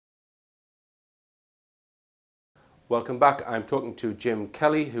Welcome back. I'm talking to Jim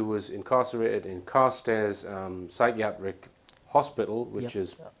Kelly, who was incarcerated in Carstairs psychiatric hospital, which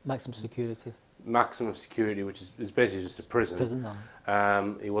is maximum security. Maximum security, which is basically just a prison.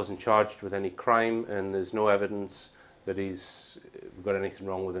 He wasn't charged with any crime, and there's no evidence that he's got anything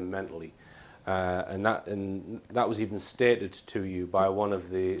wrong with him mentally. And that was even stated to you by one of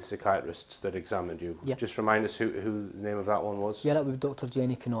the psychiatrists that examined you. Yeah. Just remind us who the name of that one was. Yeah, that would be Dr.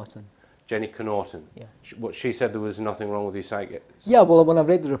 Jenny Connaughton. Jenny Connaughton. Yeah. What she said, there was nothing wrong with your psychic. Yeah, well, when I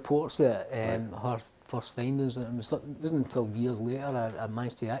read the reports, her first findings, it wasn't until years later I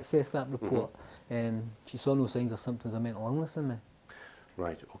managed to access that report. She saw no signs or symptoms of mental illness in me.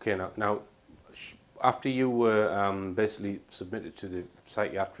 Right. Okay. Now, after you were basically submitted to the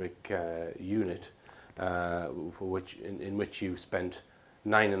psychiatric unit, in which you spent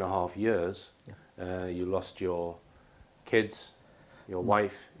 9.5 years, you lost your kids, your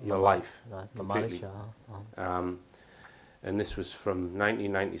wife, your life, my marriage. and this was from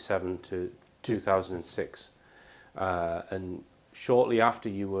 1997 to 2006. And shortly after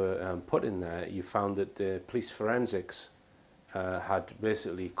you were put in there, you found that the police forensics had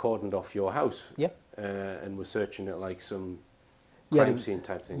basically cordoned off your house. Yep. And were searching it like some crime scene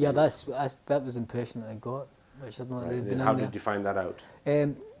type thing. Yeah, that was the impression that I got. Which I'd not Right. been How in did there. you find that out?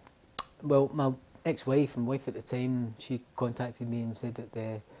 Well, my ex-wife and wife at the time, she contacted me and said that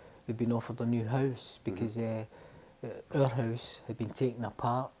they'd been offered a new house because our house had been taken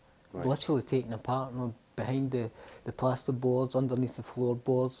apart, literally taken apart. You know, behind the plaster boards, underneath the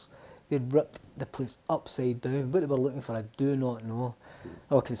floorboards, they'd ripped the place upside down. What they were looking for, I do not know.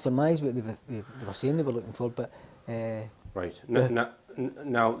 Oh, I can surmise what they were saying they were looking for, but right.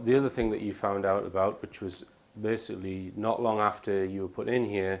 Now, the other thing that you found out about, which was basically not long after you were put in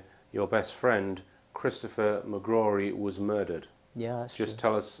here, your best friend Christopher McGrory was murdered. Yeah, that's Just true.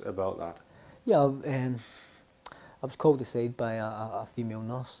 tell us about that. Yeah, I was called aside by a female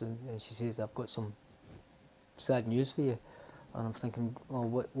nurse, and she says, "I've got some sad news for you." And I'm thinking, "Oh,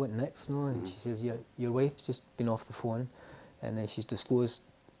 what next?" No, and she says, "Your wife's just been off the phone, and she's disclosed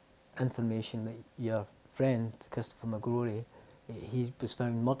information that your friend Christopher McGrory, he was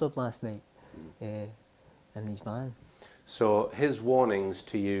found murdered last night in his van." So his warnings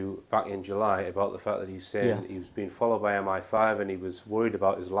to you back in July about the fact that he's saying he was being followed by MI5 and he was worried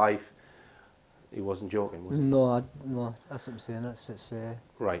about his life, he wasn't joking, was he? No, that's what I'm saying. It's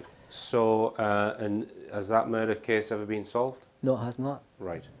Right. So, and has that murder case ever been solved? No, it has not.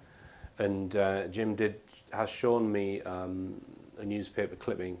 Right. And Jim has shown me a newspaper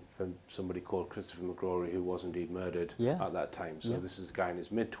clipping from somebody called Christopher McGrory, who was indeed murdered at that time. So this is a guy in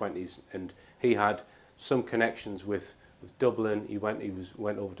his mid-20s, and he had some connections with Dublin. He went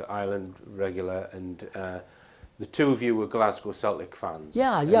over to Ireland regular, and the two of you were Glasgow Celtic fans.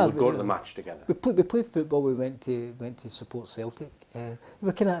 Yeah. You would go to the match together. We played football. We went to support Celtic. We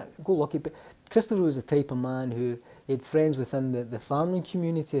were kind of go lucky, but Christopher was the type of man who had friends within the farming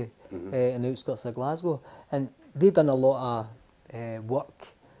community in the outskirts of Glasgow, and they'd done a lot of work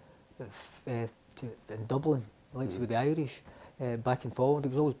in Dublin, like with the Irish. Back and forward. He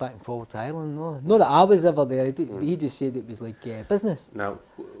was always back and forward to Ireland. No, not that I was ever there. He just said it was like business. Now,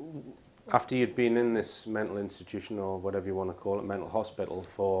 after you'd been in this mental institution, or whatever you want to call it, mental hospital,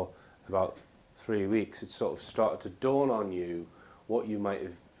 for about 3 weeks, it sort of started to dawn on you what you might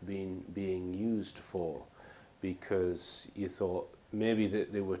have been being used for, because you thought maybe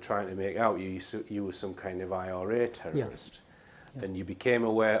that they were trying to make out you were some kind of IRA terrorist, and you became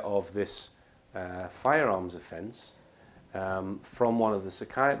aware of this firearms offence from one of the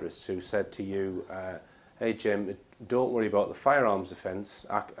psychiatrists who said to you, "Hey Jim, don't worry about the firearms offence,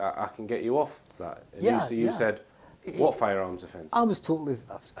 I can get you off that." And you said, "What firearms offence?" I was totally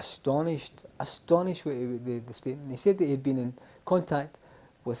astonished with the statement. He said that he'd been in contact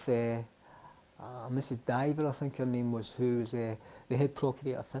with Mrs. Diver, I think her name was, who was the head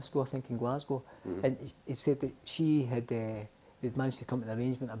procurator of Fiscal, I think, in Glasgow. And he said that she had they'd managed to come to an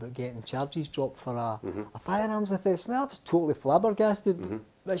arrangement about getting charges dropped for a firearms offence. And I was totally flabbergasted.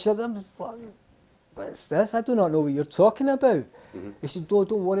 Richard, I was like, "What's this? I do not know what you're talking about." He said,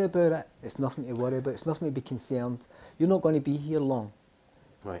 don't worry about it. It's nothing to worry about. It's nothing to be concerned. You're not going to be here long.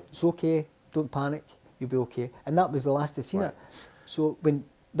 Right. It's okay. Don't panic. You'll be okay. And that was the last I seen it. So when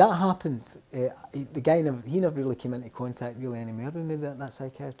that happened, the guy never really came into contact really anymore with me, that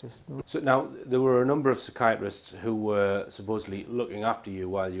psychiatrist. No. So now, there were a number of psychiatrists who were supposedly looking after you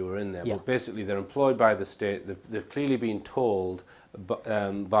while you were in there, but basically they're employed by the state. They've clearly been told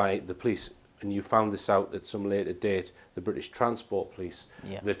by the police, and you found this out at some later date, the British Transport Police,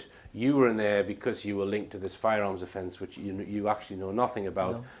 that you were in there because you were linked to this firearms offence, which you actually know nothing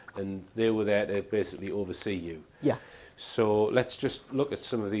about, No. and they were there to basically oversee you. Yeah. So let's just look at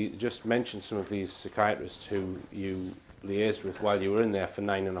some of the, just mention some of these psychiatrists who you liaised with while you were in there for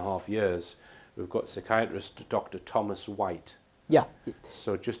 9.5 years. We've got psychiatrist Dr. Thomas White. Yeah.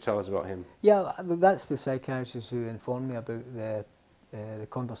 So just tell us about him. Yeah, that's the psychiatrist who informed me about the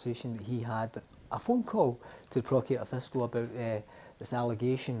conversation that he had, a phone call to the Procurator Fiscal about this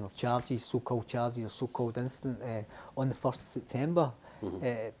allegation of charges, so-called charges, or so-called incident on the 1st of September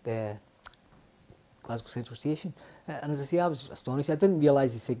at the Glasgow Central Station. And as I say, I was astonished. I didn't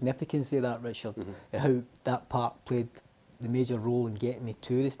realise the significance of that, Richard, how that part played the major role in getting me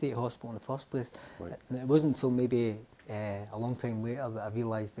to the State Hospital in the first place. Right. And it wasn't until maybe a long time later that I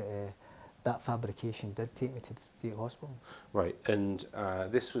realised that that fabrication did take me to the State Hospital. Right, and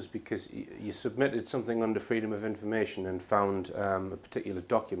this was because you submitted something under Freedom of Information and found a particular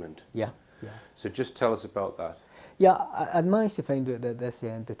document. Yeah, yeah. So just tell us about that. Yeah, I'd managed to find out that this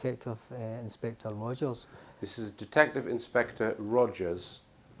Detective Inspector Rogers... This is Detective Inspector Rogers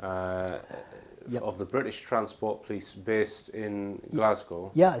Yep. of the British Transport Police based in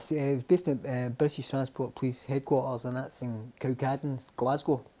Glasgow. Yeah, it's based in British Transport Police headquarters, and that's in Cowcaddens,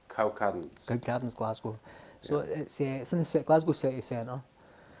 Glasgow. Cowcaddens, Glasgow. So it's in the Glasgow city centre.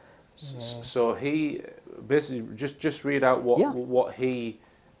 So he basically just read out what he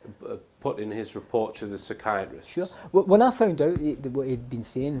put in his report to the psychiatrist. Sure. When I found out what he'd been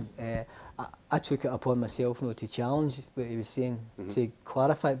saying, I took it upon myself to challenge what he was saying, to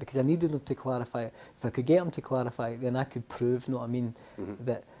clarify it, because I needed him to clarify it. If I could get him to clarify it, then I could prove,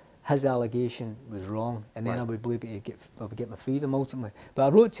 that his allegation was wrong, and then I would be able to get my freedom ultimately. But I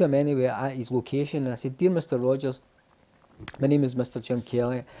wrote to him anyway at his location, and I said, "Dear Mr. Rogers, my name is Mr. Jim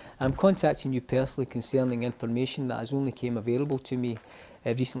Kelly, and I'm contacting you personally concerning information that has only came available to me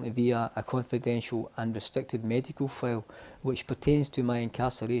recently via a confidential and restricted medical file which pertains to my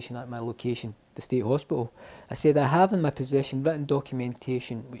incarceration at my location, the State Hospital. I said, I have in my possession written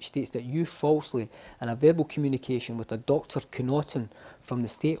documentation which states that you falsely, in a verbal communication with a Dr. Connaughton from the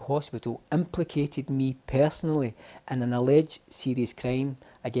State Hospital, implicated me personally in an alleged serious crime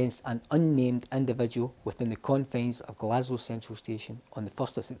against an unnamed individual within the confines of Glasgow Central Station on the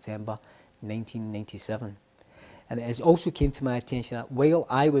 1st of September 1997. And it has also came to my attention that while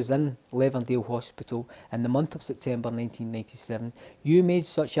I was in Leverdale Hospital in the month of September 1997, you made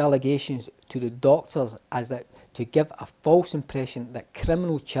such allegations to the doctors as that to give a false impression that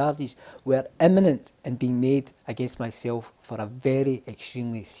criminal charges were imminent in being made against myself for a very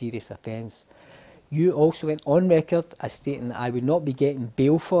extremely serious offence. You also went on record as stating that I would not be getting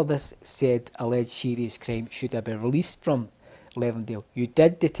bail for this said alleged serious crime should I be released from Leverdale. You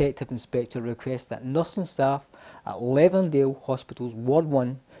did, Detective Inspector, request that nursing staff at Leverdale Hospital's Ward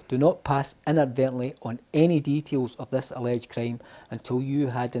 1 do not pass inadvertently on any details of this alleged crime until you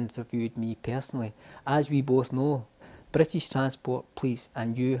had interviewed me personally. As we both know, British Transport Police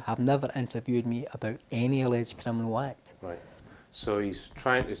and you have never interviewed me about any alleged criminal act. Right. So he's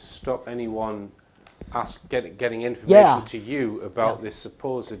trying to stop anyone getting information to you about this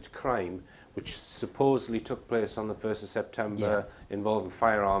supposed crime, which supposedly took place on the 1st of September involving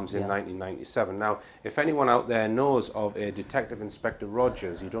firearms in 1997. Now, if anyone out there knows of a Detective Inspector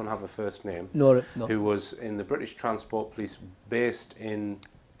Rogers, you don't have a first name, No. who was in the British Transport Police based in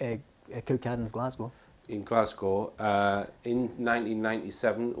Cowcaddens, Glasgow. In Glasgow, in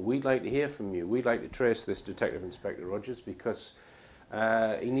 1997, we'd like to hear from you. We'd like to trace this Detective Inspector Rogers because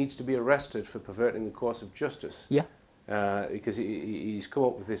he needs to be arrested for perverting the course of justice. Yeah. Because he's come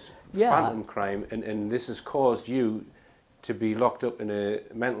up with this phantom crime, and this has caused you to be locked up in a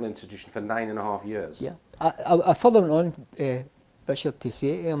mental institution for 9.5 years. Yeah. I further went on, Bishop, to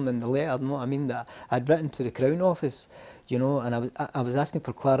say to him in the letter, that I'd written to the Crown Office, and I was asking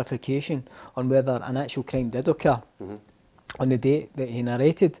for clarification on whether an actual crime did occur on the date that he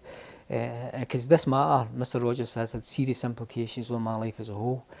narrated. Because this matter, Mr. Rogers, has had serious implications on my life as a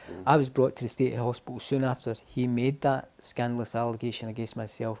whole. I was brought to the State Hospital soon after he made that scandalous allegation against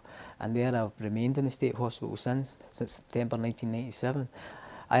myself, and there I've remained in the State Hospital since September 1997.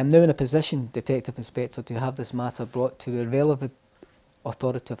 I am now in a position, Detective Inspector, to have this matter brought to the relevant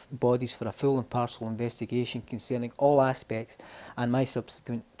authoritative bodies for a full and impartial investigation concerning all aspects and my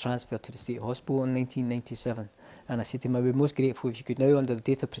subsequent transfer to the State Hospital in 1997. And I said to him, I'd be most grateful if you could now, under the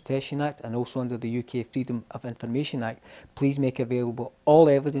Data Protection Act and also under the UK Freedom of Information Act, please make available all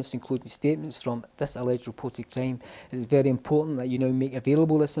evidence, including statements from this alleged reported crime. It is very important that you now make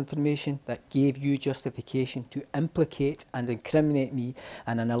available this information that gave you justification to implicate and incriminate me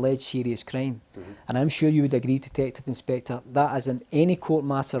in an alleged serious crime. And I'm sure you would agree, Detective Inspector, that as in any court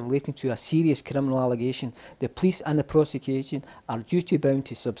matter relating to a serious criminal allegation, the police and the prosecution are duty bound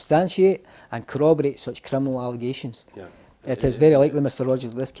to substantiate and corroborate such criminal allegations. Yeah. It is very likely, Mr.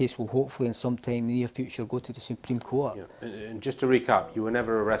 Rogers, this case will hopefully in some time in the near future go to the Supreme Court. Yeah. And just to recap, you were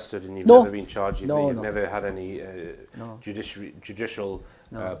never arrested and you've No. never been charged, you've never had any judicial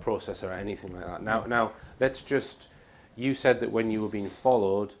process or anything like that. Now, let's just, you said that when you were being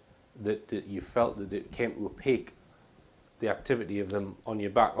followed, that you felt that it came to a peak, the activity of them on your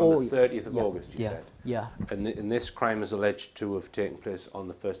back on the 30th of August, you said. Yeah. And this crime is alleged to have taken place on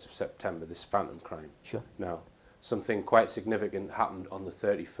the 1st of September, this phantom crime. Sure. Now, something quite significant happened on the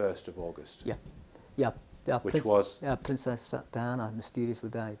 31st of August. Yeah. Which was? Princess Diana mysteriously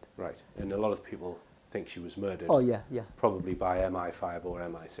died. Right. And a lot of people think she was murdered. Oh, yeah. Probably by MI5 or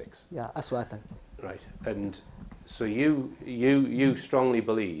MI6. Yeah, that's what I think. Right. And so you strongly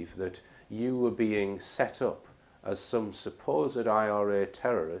believe that you were being set up as some supposed IRA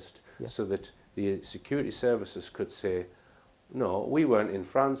terrorist so that the security services could say, no, we weren't in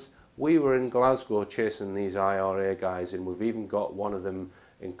France, we were in Glasgow chasing these IRA guys, and we've even got one of them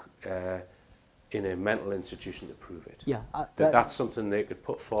in a mental institution to prove it. Yeah, that's something they could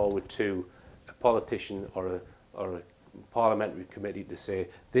put forward to a politician or a parliamentary committee to say,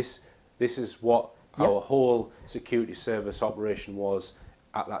 this is what our whole security service operation was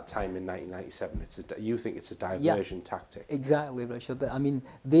at that time in 1997. You think it's a diversion tactic? Exactly, Richard. I mean,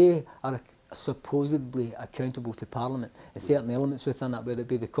 they are supposedly accountable to Parliament. There's certain elements within that, whether it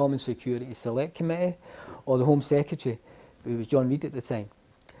be the Common Security Select Committee or the Home Secretary, who was John Reid at the time.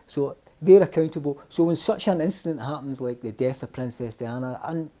 So they're accountable. So when such an incident happens, like the death of Princess Diana,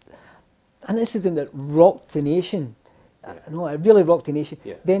 and an incident that rocked the nation, no, it really rocked the nation,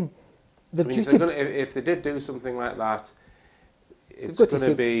 then they're if they did do something like that, it's going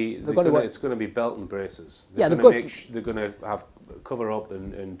to be belt and braces. They're going to have cover up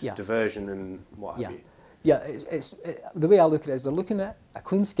and diversion and what have you. Yeah, the way I look at it is they're looking at a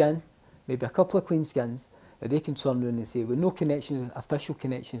clean skin, maybe a couple of clean skins, that they can turn around and say, with no connections, official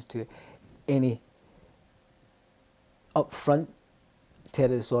connections to any upfront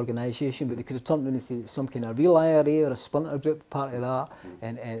terrorist organisation, but they could have turned around and said some kind of real IRA or a splinter group part of that,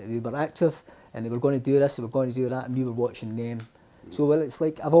 and they were active, and they were going to do this, they were going to do that, and we were watching them. So, well, it's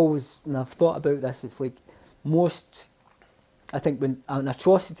like, when I've thought about this, it's like I think when an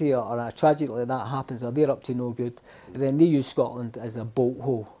atrocity or a tragedy like that happens, or they're up to no good, then they use Scotland as a bolt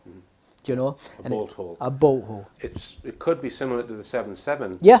hole. Do you know? A bolt hole. A bolt hole. It could be similar to the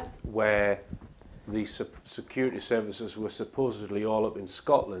 7/7, where the security services were supposedly all up in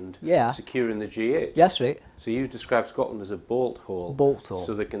Scotland securing the GH. That's right. So you describe Scotland as a bolt hole. Bolt hole.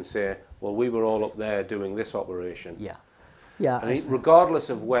 So they can say, well, we were all up there doing this operation. Yeah, I mean,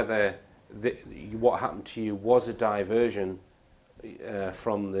 regardless of whether what happened to you was a diversion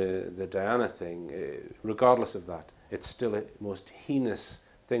from the Diana thing, regardless of that, it's still a most heinous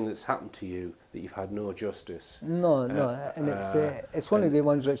thing that's happened to you, that you've had no justice. No, and it's one of the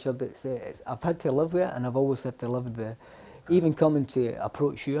ones, Richard, that's I've had to live with it, and I've always had to live with it. Even coming to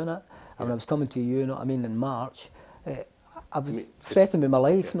approach you on it, and when I was coming to you, in March, I was threatened with my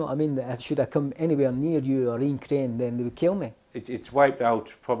life, that should I come anywhere near you or Ian Crane, then they would kill me. It's wiped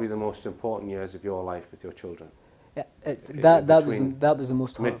out probably the most important years of your life with your children. That was the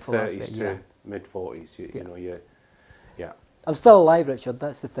most hurtful aspect. Mid-30s to mid-40s, you know. I'm still alive, Richard,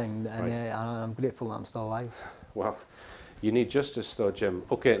 that's the thing, and I'm grateful that I'm still alive. Well, you need justice though, Jim.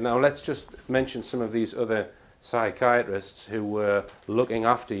 Okay, now let's just mention some of these other psychiatrists who were looking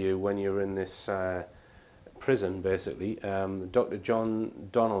after you when you were in this prison, basically. Dr. John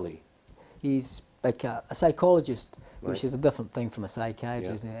Donnelly. He's like a psychologist, which is a different thing from a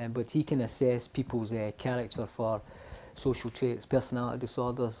psychiatrist, but he can assess people's character for social traits, personality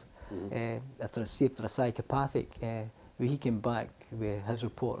disorders, if they're psychopathic. He came back with his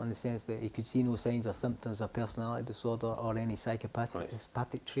report in the sense that he could see no signs or symptoms of personality disorder or any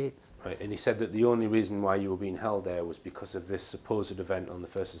psychopathic traits. Right, and he said that the only reason why you were being held there was because of this supposed event on the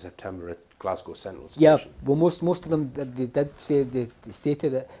 1st of September at Glasgow Central Station. Yeah, well, most of them, they did say, they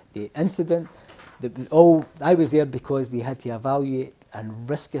stated that the incident, I was there because they had to evaluate and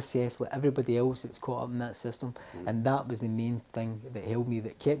risk assess like everybody else that's caught up in that system, and that was the main thing that held me,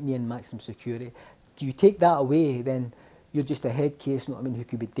 that kept me in maximum security. Do you take that away, then you're just a head case, you know what I mean, who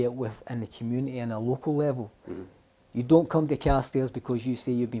could be dealt with in the community and a local level. Mm-hmm. You don't come to Carstairs because you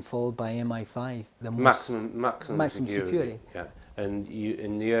say you've been followed by MI5. The Maximum security. Yeah. And you,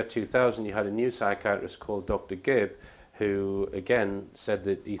 in the year 2000, you had a new psychiatrist called Dr. Gibb, who again said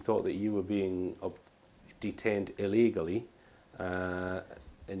that he thought that you were being detained illegally, and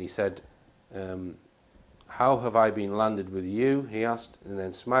he said, how have I been landed with you, he asked, and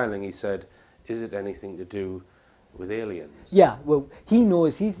then smiling he said, is it anything to do with aliens? Yeah, well, he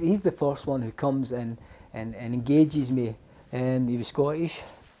knows, he's the first one who comes and engages me. He was Scottish,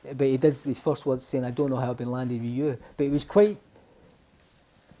 but he did his first words saying, I don't know how I've been landed with you, but he was quite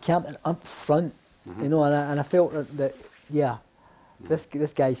camping up front, you know, and I felt that yeah,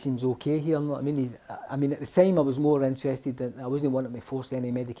 this guy seems okay here. You know what I mean? I mean, at the time I was more interested in, I wasn't wanting to force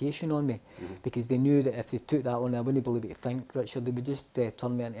any medication on me, because they knew that if they took that on, I wouldn't be able to think, Richard, they would just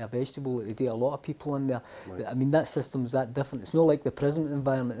turn me into a vegetable. They do a lot of people in there. Right. I mean, that system's that different. It's not like the prison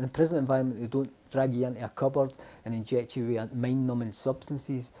environment. In the prison environment, they don't drag you into a cupboard and inject you with mind-numbing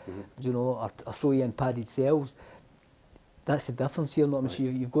substances, you know, or throw you in padded cells. That's the difference here. Not right. So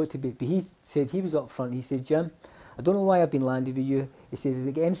you've got to be. But he said, he was up front. He said, Jim, I don't know why I've been landed with you. He says, has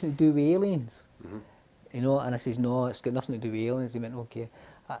it got anything to do with aliens? You know, and I says, no, it's got nothing to do with aliens. He went, okay.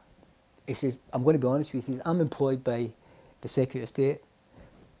 He says, I'm going to be honest with you. He says, I'm employed by the Secretary of State,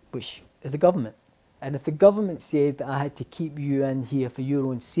 which is the government. And if the government said that I had to keep you in here for your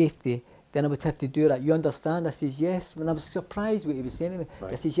own safety, then I would have to do that. You understand? I says, yes. And I was surprised what he was saying to me.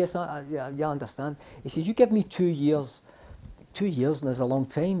 Right. I says, yes, yeah, I understand. He says, you give me 2 years. 2 years, and that's a long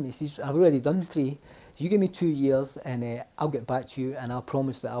time. He says, I've already done 3. You give me 2 years and I'll get back to you, and I'll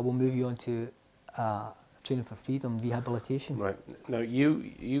promise that I will move you on to training for freedom, rehabilitation. Right. Now,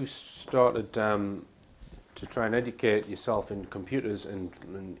 you started to try and educate yourself in computers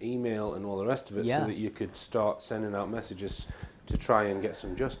and email and all the rest of it, so that you could start sending out messages to try and get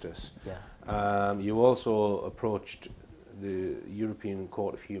some justice. Yeah. You also approached the European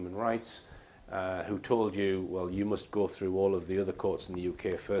Court of Human Rights, who told you, well, you must go through all of the other courts in the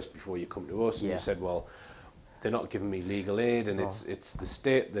UK first before you come to us. And you said, well, they're not giving me legal aid, and it's the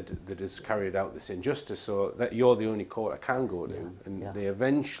state that has carried out this injustice, so that you're the only court I can go to. And they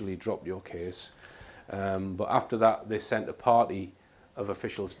eventually dropped your case. But after that, they sent a party of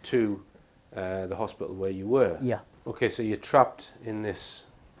officials to the hospital where you were. Yeah. Okay, so you're trapped in this.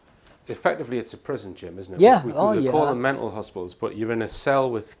 Effectively, it's a prison, Jim, isn't it? Yeah. We call them mental hospitals, but you're in a cell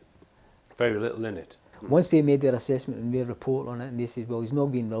with very little in it. Once they made their assessment and their report on it, and they said, well, he's not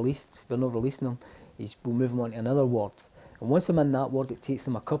being released, we're not releasing him, we'll move him on to another ward. And once I'm in that ward, it takes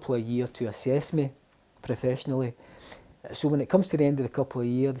them a couple of years to assess me professionally. So when it comes to the end of the couple of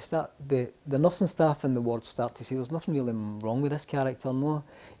years, the nursing staff in the ward start to say, there's nothing really wrong with this character, no.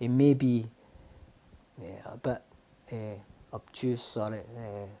 He may be a bit obtuse or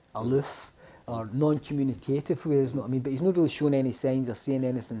aloof or non-communicative ways, you know what I mean? But he's not really showing any signs or saying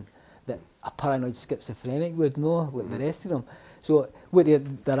anything that a paranoid schizophrenic would know, like the rest of them. So what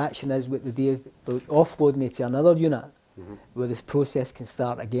their action is, what they do is they'll offload me to another unit where this process can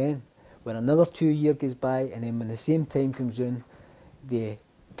start again. When another 2 years goes by, and then when the same time comes round, they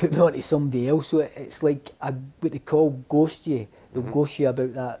put me on to somebody else. So it's like what they call ghost you. They'll ghost you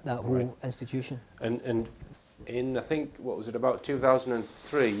about that whole institution. And in, I think, what was it, about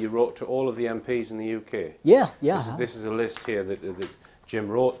 2003, you wrote to all of the MPs in the UK. Yeah, yeah. This is a list here that Jim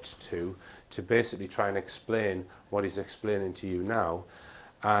wrote to basically try and explain what he's explaining to you now.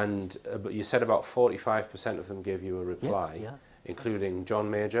 And but you said about 45% of them gave you a reply, including John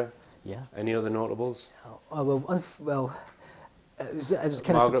Major. Yeah. Any other notables? Well, it was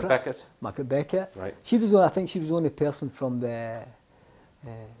kind of Margaret Beckett. Margaret Beckett. Right. She was. I think she was the only person from the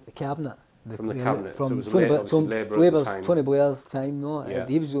cabinet. From the cabinet. From so it was Tony Blair's time. No, yeah.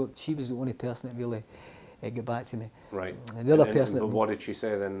 She was the only person that really got back to me. Right. And the other person. But what did she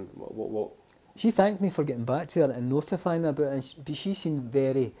say then? What? She thanked me for getting back to her and notifying her about it. And she seemed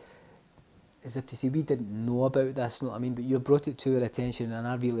very, as if to say, we didn't know about this, you know what I mean? But you brought it to her attention, and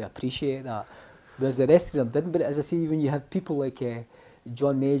I really appreciate that. Whereas the rest of them didn't. But as I say, when you have people like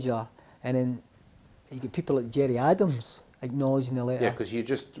John Major, and then you get people like Jerry Adams acknowledging the letter. Yeah, because you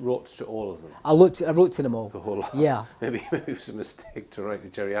just wrote to all of them. I wrote to them all. The whole lot. Yeah. Maybe it was a mistake to write to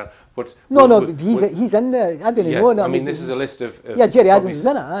Jerry Adams. But no, he's in there. I didn't know. I mean, this is a list of Jerry Adams is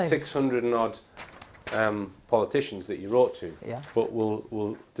in it. Aye. 600 and odd politicians that you wrote to. Yeah. But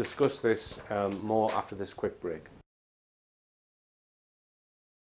we'll discuss this more after this quick break.